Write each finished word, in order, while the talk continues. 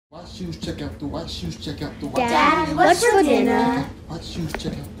White shoes, check out the white shoes, check out the white Dad, shoes. what's for dinner? White shoes,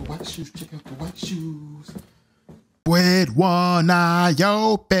 check out the white shoes, check out the white shoes. With one eye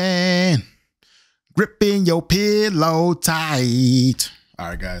open, gripping your pillow tight. All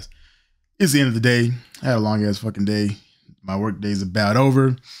right, guys. It's the end of the day. I had a long ass fucking day. My work day's about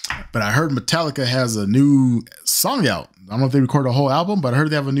over. But I heard Metallica has a new song out. I don't know if they recorded a whole album, but I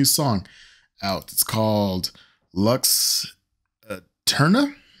heard they have a new song out. It's called Lux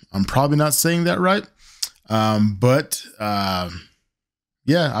Æterna. I'm probably not saying that right. Yeah,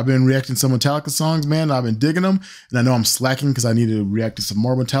 I've been reacting to some Metallica songs, man. I've been digging them. And I know I'm slacking because I need to react to some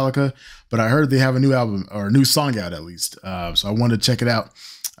more Metallica. But I heard they have a new album or a new song out at least. So I wanted to check it out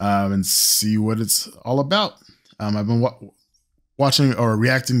and see what it's all about. I've been watching or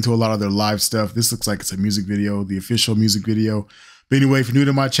reacting to a lot of their live stuff. This looks like it's a music video, the official music video. But anyway, if you're new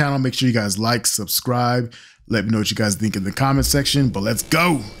to my channel, make sure you guys like, subscribe. Let me know what you guys think in the comment section. But let's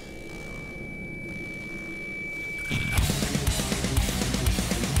go.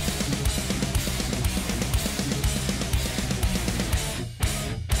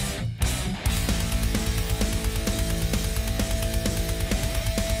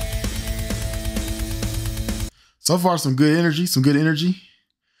 So far, some good energy,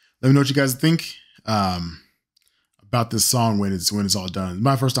 Let me know what you guys think about this song when it's all done. It's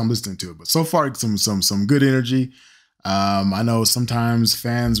my first time listening to it, but so far, some good energy. I know sometimes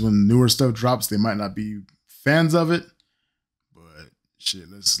fans, when newer stuff drops, they might not be fans of it, but shit,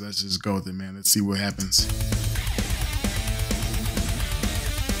 let's just go with it, man. Let's see what happens.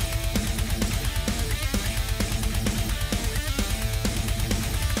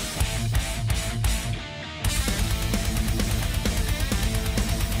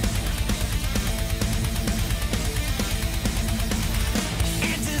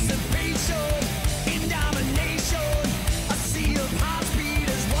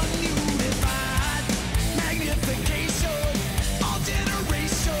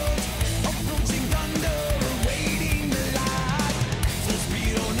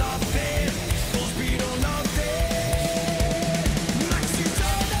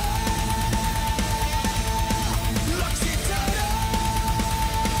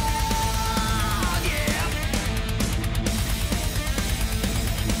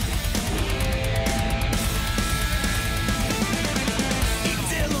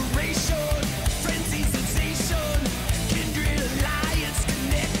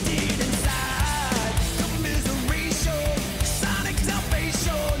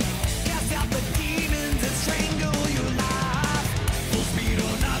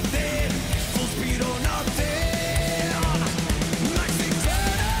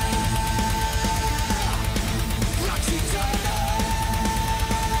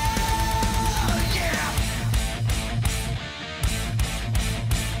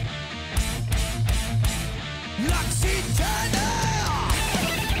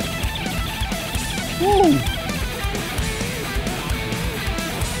 Woo!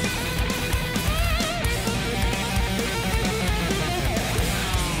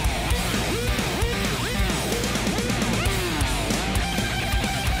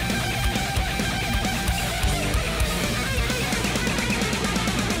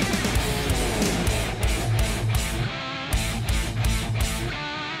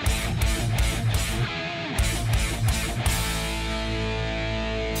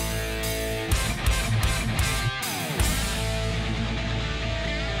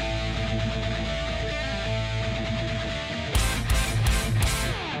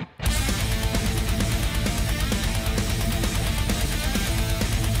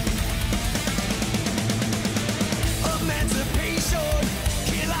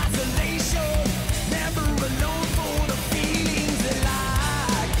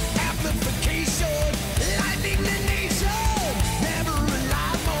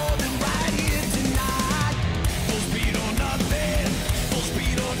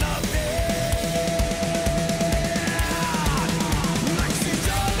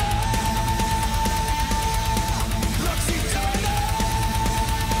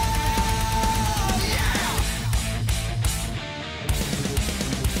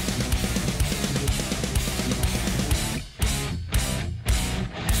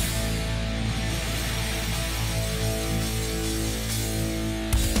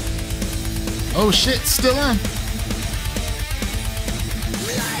 Oh shit, still on.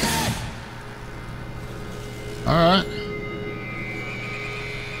 All right.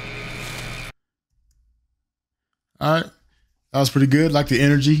 All right. That was pretty good. Like the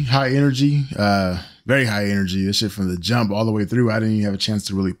energy, high energy, very high energy. This shit from the jump all the way through. I didn't even have a chance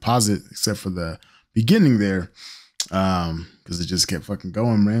to really pause it except for the beginning there. Because because it just kept fucking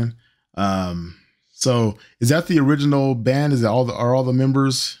going, man. So is that the original band? Is that are all the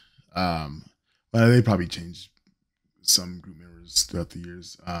members? Well, they probably changed some group members throughout the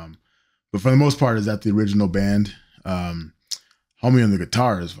years. But for the most part, is that the original band? Homie on the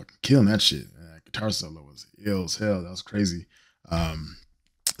guitar is fucking killing that shit. That guitar solo was ill as hell. That was crazy.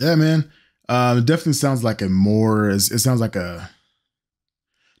 Yeah, man. It definitely sounds like it sounds like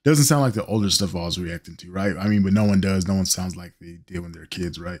doesn't sound like the older stuff I was reacting to, right? I mean, but no one does. No one sounds like they did when they were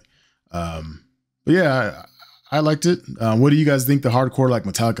kids, right? But yeah, I liked it. What do you guys think, the hardcore like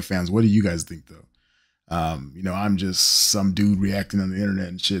Metallica fans? What do you guys think though? I'm just some dude reacting on the internet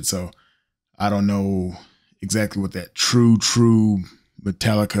and shit, so I don't know exactly what that true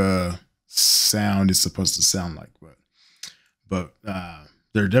Metallica sound is supposed to sound like, but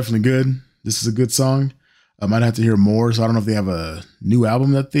they're definitely good. This is a good song. I might have to hear more, so I don't know if they have a new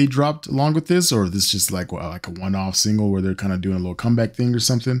album that they dropped along with this, or if this is just like a one-off single where they're kind of doing a little comeback thing or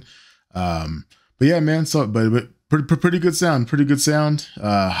something. But yeah, man. So, but pretty good sound. Pretty good sound.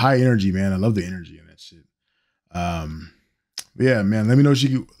 High energy, man. I love the energy in that shit. But yeah, man. Let me know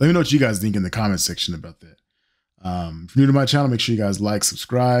what you guys think in the comment section about that. If you're new to my channel, make sure you guys like,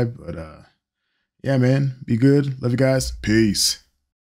 subscribe. But yeah, man. Be good. Love you guys. Peace.